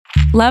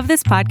Love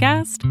this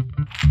podcast?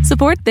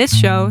 Support this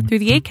show through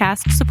the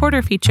Acast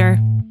supporter feature.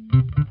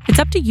 It's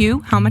up to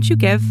you how much you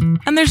give,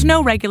 and there's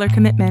no regular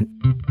commitment.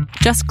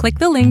 Just click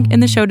the link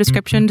in the show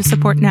description to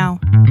support now.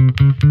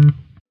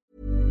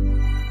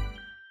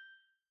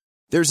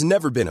 There's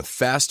never been a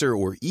faster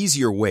or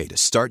easier way to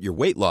start your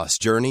weight loss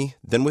journey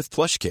than with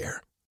PlushCare.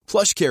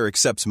 PlushCare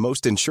accepts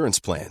most insurance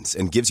plans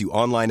and gives you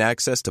online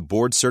access to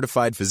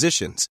board-certified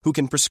physicians who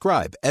can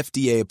prescribe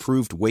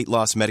FDA-approved weight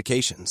loss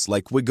medications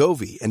like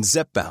Wegovy and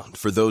Zepbound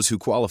for those who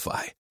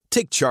qualify.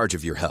 Take charge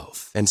of your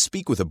health and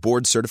speak with a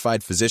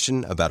board-certified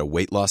physician about a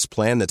weight loss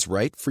plan that's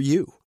right for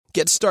you.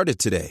 Get started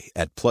today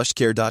at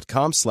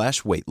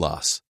plushcare.com/weight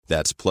loss.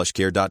 That's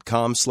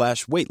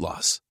plushcare.com/weight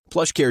loss.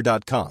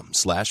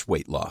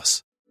 plushcare.com/weight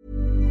loss.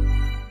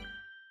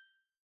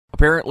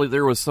 Apparently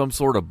there was some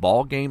sort of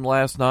ball game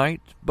last night,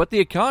 but the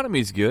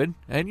economy's good,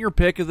 and your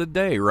pick of the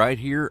day right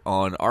here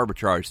on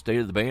Arbitrage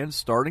State of the Band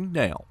starting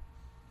now.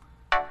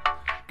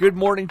 Good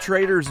morning,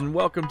 traders, and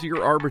welcome to your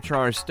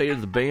Arbitrage State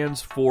of the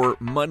Bands for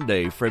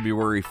Monday,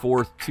 February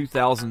 4th,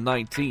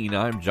 2019.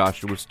 I'm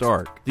Joshua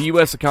Stark. The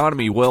U.S.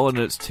 economy, well in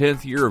its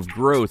 10th year of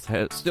growth,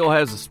 still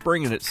has a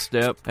spring in its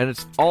step, and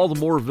it's all the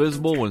more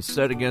visible when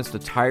set against a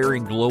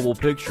tiring global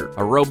picture.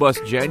 A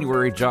robust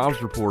January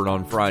jobs report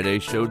on Friday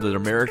showed that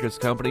America's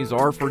companies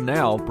are, for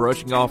now,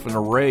 brushing off an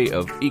array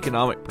of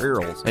economic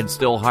perils and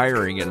still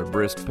hiring at a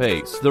brisk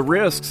pace. The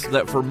risks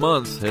that for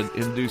months had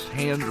induced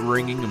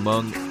hand-wringing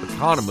among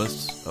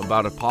economists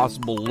about a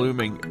possible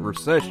looming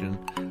recession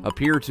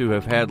appear to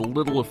have had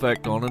little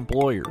effect on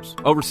employers.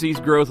 Overseas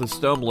growth is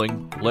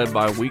stumbling, led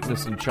by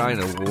weakness in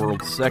China, the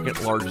world's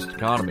second largest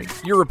economy.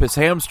 Europe is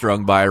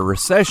hamstrung by a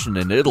recession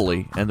in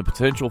Italy and the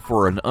potential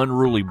for an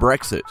unruly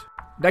Brexit.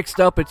 Next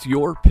up, it's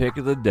your pick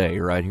of the day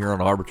right here on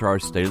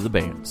Arbitrage State of the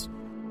Bands.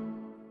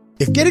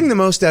 If getting the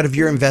most out of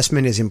your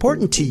investment is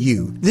important to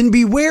you, then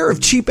beware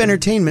of cheap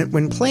entertainment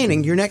when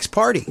planning your next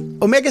party.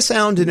 Omega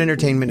Sound and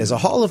Entertainment is a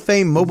Hall of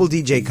Fame mobile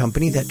DJ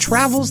company that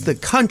travels the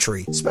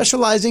country,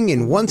 specializing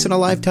in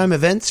once-in-a-lifetime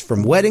events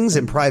from weddings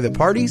and private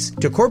parties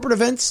to corporate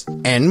events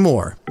and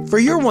more. For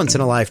your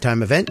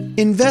once-in-a-lifetime event,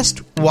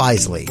 invest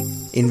wisely.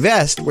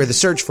 Invest where the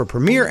search for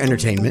premier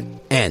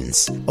entertainment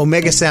ends.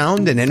 Omega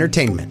Sound and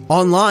Entertainment.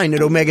 Online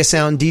at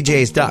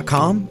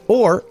OmegaSoundDJs.com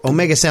or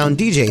Omega Sound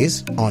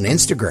DJs on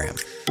Instagram.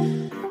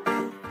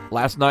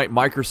 Last night,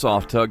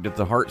 Microsoft tugged at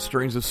the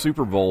heartstrings of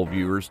Super Bowl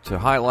viewers to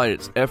highlight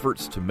its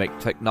efforts to make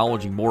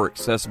technology more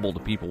accessible to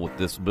people with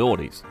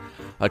disabilities.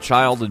 A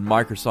child in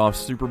Microsoft's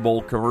Super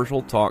Bowl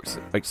commercial talks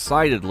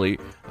excitedly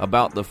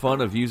about the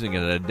fun of using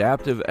an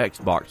adaptive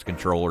Xbox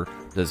controller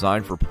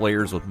designed for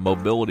players with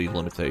mobility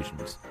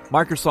limitations.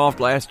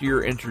 Microsoft last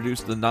year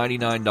introduced the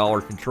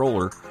 $99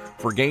 controller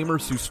for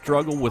gamers who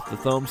struggle with the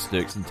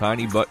thumbsticks and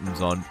tiny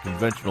buttons on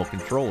conventional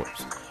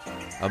controllers.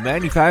 A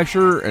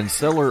manufacturer and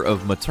seller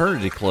of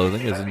maternity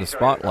clothing is in the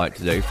spotlight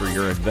today for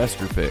your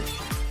investor pick.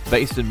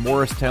 Based in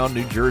Morristown,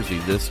 New Jersey,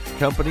 this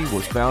company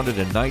was founded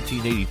in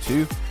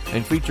 1982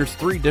 and features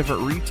 3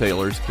 different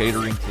retailers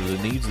catering to the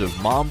needs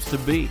of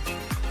moms-to-be.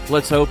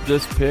 Let's hope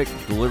this pick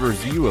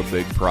delivers you a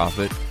big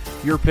profit.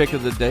 Your pick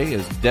of the day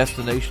is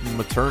Destination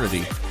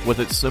Maternity with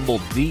its symbol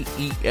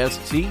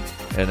DEST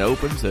and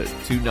opens at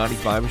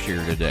 $2.95 a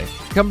share today.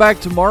 Come back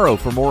tomorrow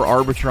for more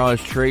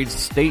Arbitrage Trades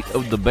State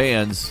of the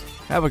Bands.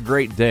 Have a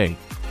great day.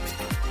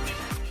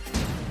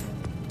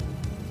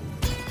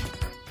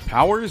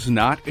 Powers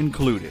Not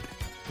Included,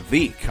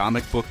 the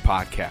comic book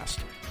podcast.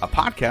 A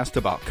podcast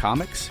about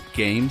comics,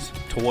 games,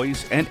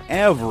 toys, and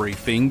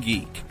everything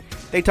geek.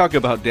 They talk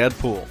about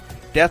Deadpool,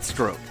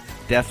 Deathstroke,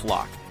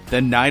 Deathlock, The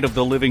Night of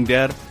the Living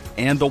Dead,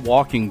 and The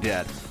Walking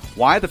Dead.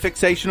 Why the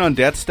fixation on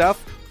dead stuff?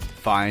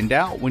 Find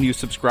out when you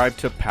subscribe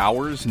to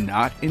Powers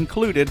Not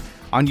Included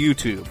on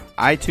YouTube,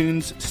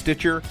 iTunes,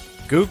 Stitcher,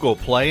 Google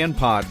Play, and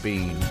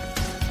Podbean.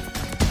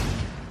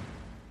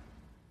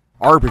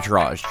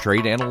 Arbitrage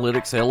Trade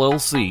Analytics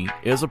LLC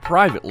is a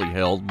privately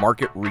held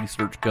market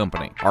research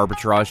company.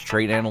 Arbitrage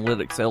Trade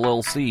Analytics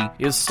LLC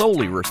is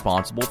solely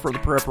responsible for the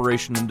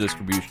preparation and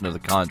distribution of the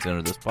content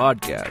of this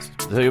podcast.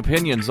 The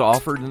opinions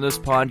offered in this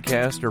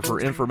podcast are for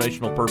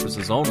informational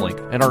purposes only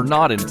and are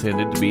not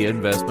intended to be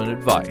investment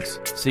advice.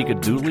 Seek a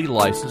duly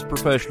licensed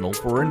professional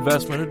for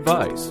investment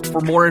advice.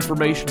 For more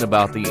information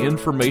about the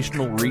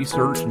informational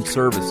research and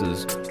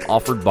services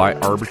offered by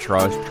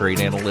Arbitrage Trade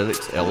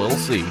Analytics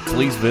LLC,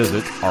 please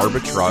visit arbitragetrade.com.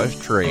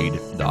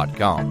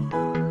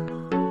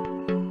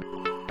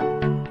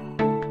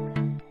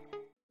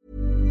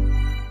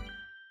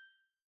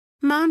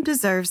 Mom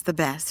deserves the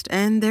best,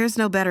 and there's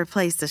no better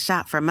place to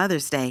shop for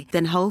Mother's Day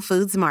than Whole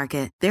Foods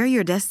Market. They're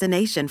your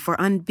destination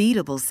for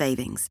unbeatable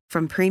savings,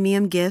 from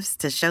premium gifts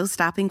to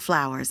show-stopping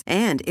flowers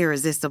and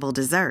irresistible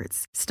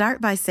desserts.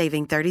 Start by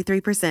saving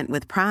 33%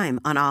 with Prime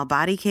on all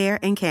body care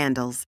and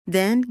candles.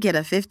 Then get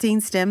a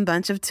 15-stem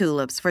bunch of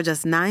tulips for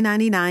just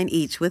 $9.99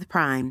 each with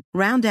Prime.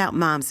 Round out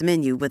Mom's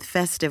menu with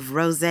festive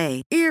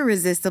rosé,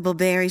 irresistible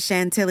berry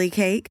chantilly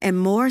cake, and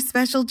more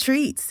special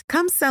treats.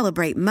 Come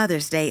celebrate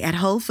Mother's Day at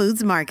Whole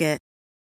Foods Market.